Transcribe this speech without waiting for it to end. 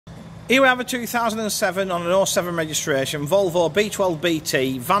Here we have a 2007 on an 07 registration Volvo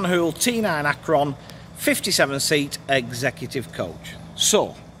B12BT Van Hool T9 Acron 57-seat executive coach.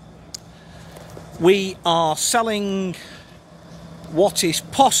 So, we are selling what is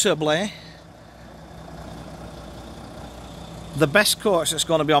possibly the best coach that's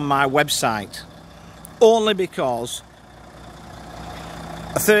going to be on my website, only because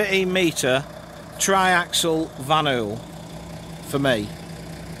a 13-metre triaxle Van Hool for me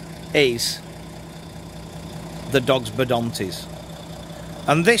is the dog's Bedontes.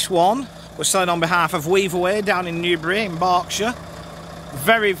 And this one was selling on behalf of Weave Away down in Newbury in Berkshire.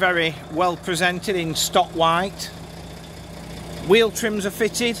 Very, very well presented in stock white. Wheel trims are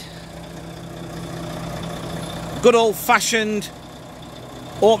fitted. Good old-fashioned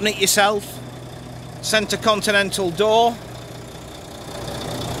open it yourself centre continental door.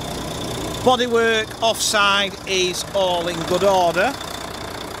 Bodywork offside is all in good order.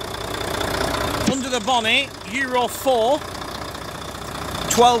 Under the bonnet, Euro 4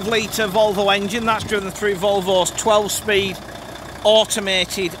 12-litre Volvo engine. That's driven through Volvo's 12-speed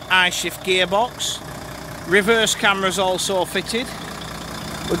automated I-shift gearbox. Reverse cameras also fitted.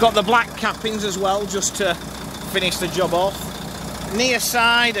 We've got the black cappings as well, just to finish the job off. Near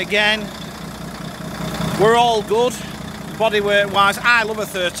side again, we're all good. Bodywork wise, I love a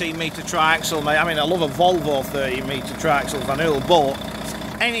 13-metre triaxle, mate. I mean, I love a Volvo 13-metre triaxle Van Hool, but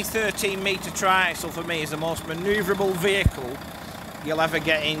any 13-metre triaxle for me is the most manoeuvrable vehicle you'll ever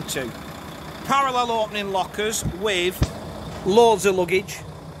get into. Parallel opening lockers with loads of luggage,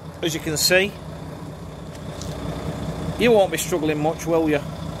 as you can see. You won't be struggling much, will you?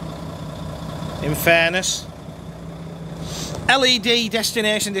 In fairness. LED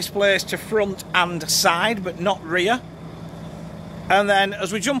destination displays to front and side, but not rear. And then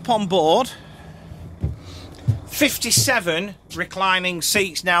as we jump on board, 57 reclining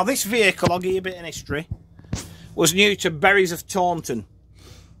seats. Now this vehicle, I'll give you a bit of history, was new to Berries of Taunton.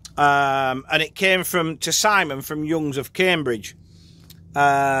 And it came to Simon from Young's of Cambridge.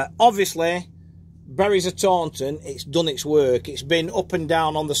 Obviously, Berries of Taunton, it's done its work. It's been up and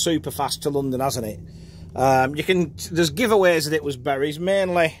down on the superfast to London, hasn't it? There's giveaways that it was Berries,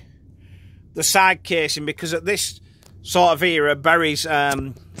 mainly the side casing, because at this sort of era, Berries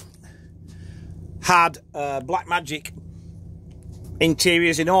had Blackmagic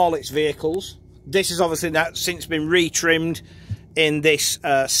interiors in all its vehicles. This has obviously since been retrimmed in this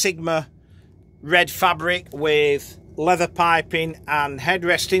Sigma red fabric with leather piping and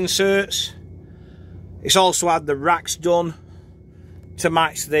headrest inserts. It's also had the racks done to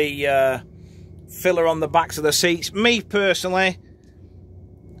match the filler on the backs of the seats. Me personally,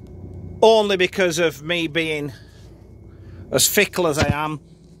 only because of me being as fickle as I am,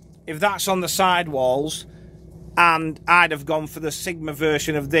 if that's on the sidewalls, and I'd have gone for the Sigma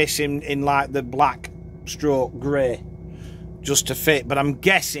version of this in like the black stroke grey, just to fit. But I'm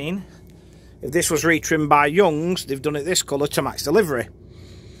guessing if this was retrimmed by Young's, they've done it this colour to match the livery.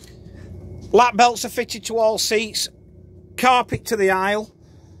 Lap belts are fitted to all seats. Carpet to the aisle.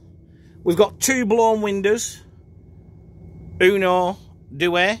 We've got 2 blown windows. Uno,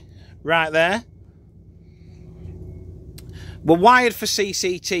 due, right there. We're wired for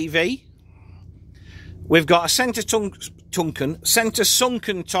CCTV. We've got a centre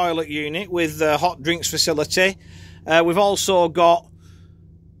sunken toilet unit with a hot drinks facility. We've also got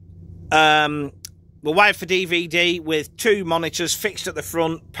we're wired for DVD with 2 monitors fixed at the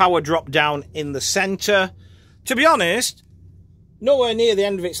front, power drop down in the centre. To be honest, nowhere near the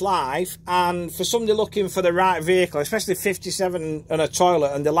end of its life, and for somebody looking for the right vehicle, especially 57 and a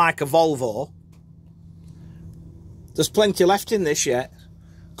toilet, and they like a Volvo, there's plenty left in this yet.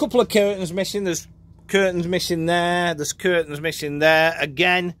 A couple of curtains missing. There's curtains missing there. There's curtains missing there.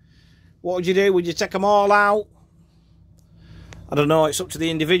 Again, what would you do? Would you take them all out? I don't know. It's up to the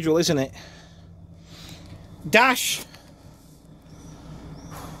individual, isn't it? Dash.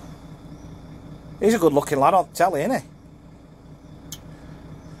 He's a good looking lad, I'll tell you, isn't he?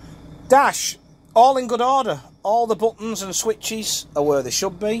 Dash. All in good order. All the buttons and switches are where they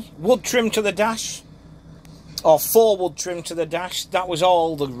should be. Wood trim to the dash. Or forward trim to the dash. That was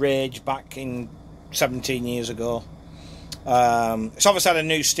all the rage back in 17 years ago. It's obviously had a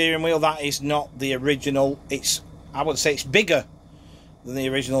new steering wheel. That is not the original. I would say it's bigger than the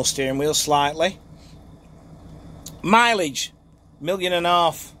original steering wheel slightly. Mileage, 1.5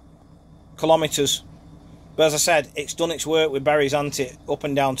 million kilometres. But as I said, it's done its work with Berries, hasn't it? Up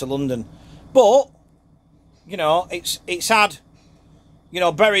and down to London. But, you know, it's had, you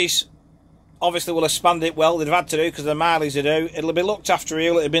know, Berries obviously will expand it well. They've had to do because of the mileage they do. It'll be looked after here.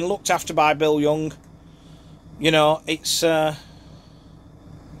 It'll have been looked after by Bill Young. You know, it's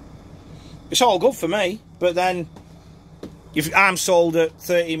It's all good for me, but then I'm sold at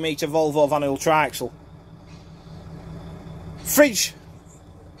 30-metre Volvo Van Hool triaxle. Fridge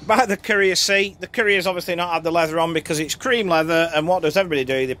by the courier seat. The courier's obviously not had the leather on because it's cream leather, and what does everybody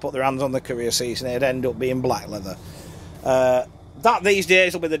do? They put their hands on the courier seats and it'd end up being black leather. That these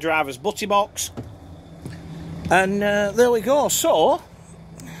days will be the driver's butty box. And there we go. So,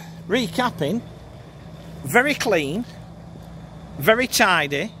 recapping, very clean, very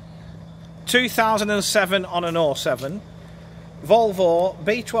tidy, 2007 on an 07, Volvo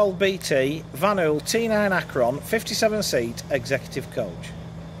B12BT Van Hool T9 Acron 57 seat executive coach.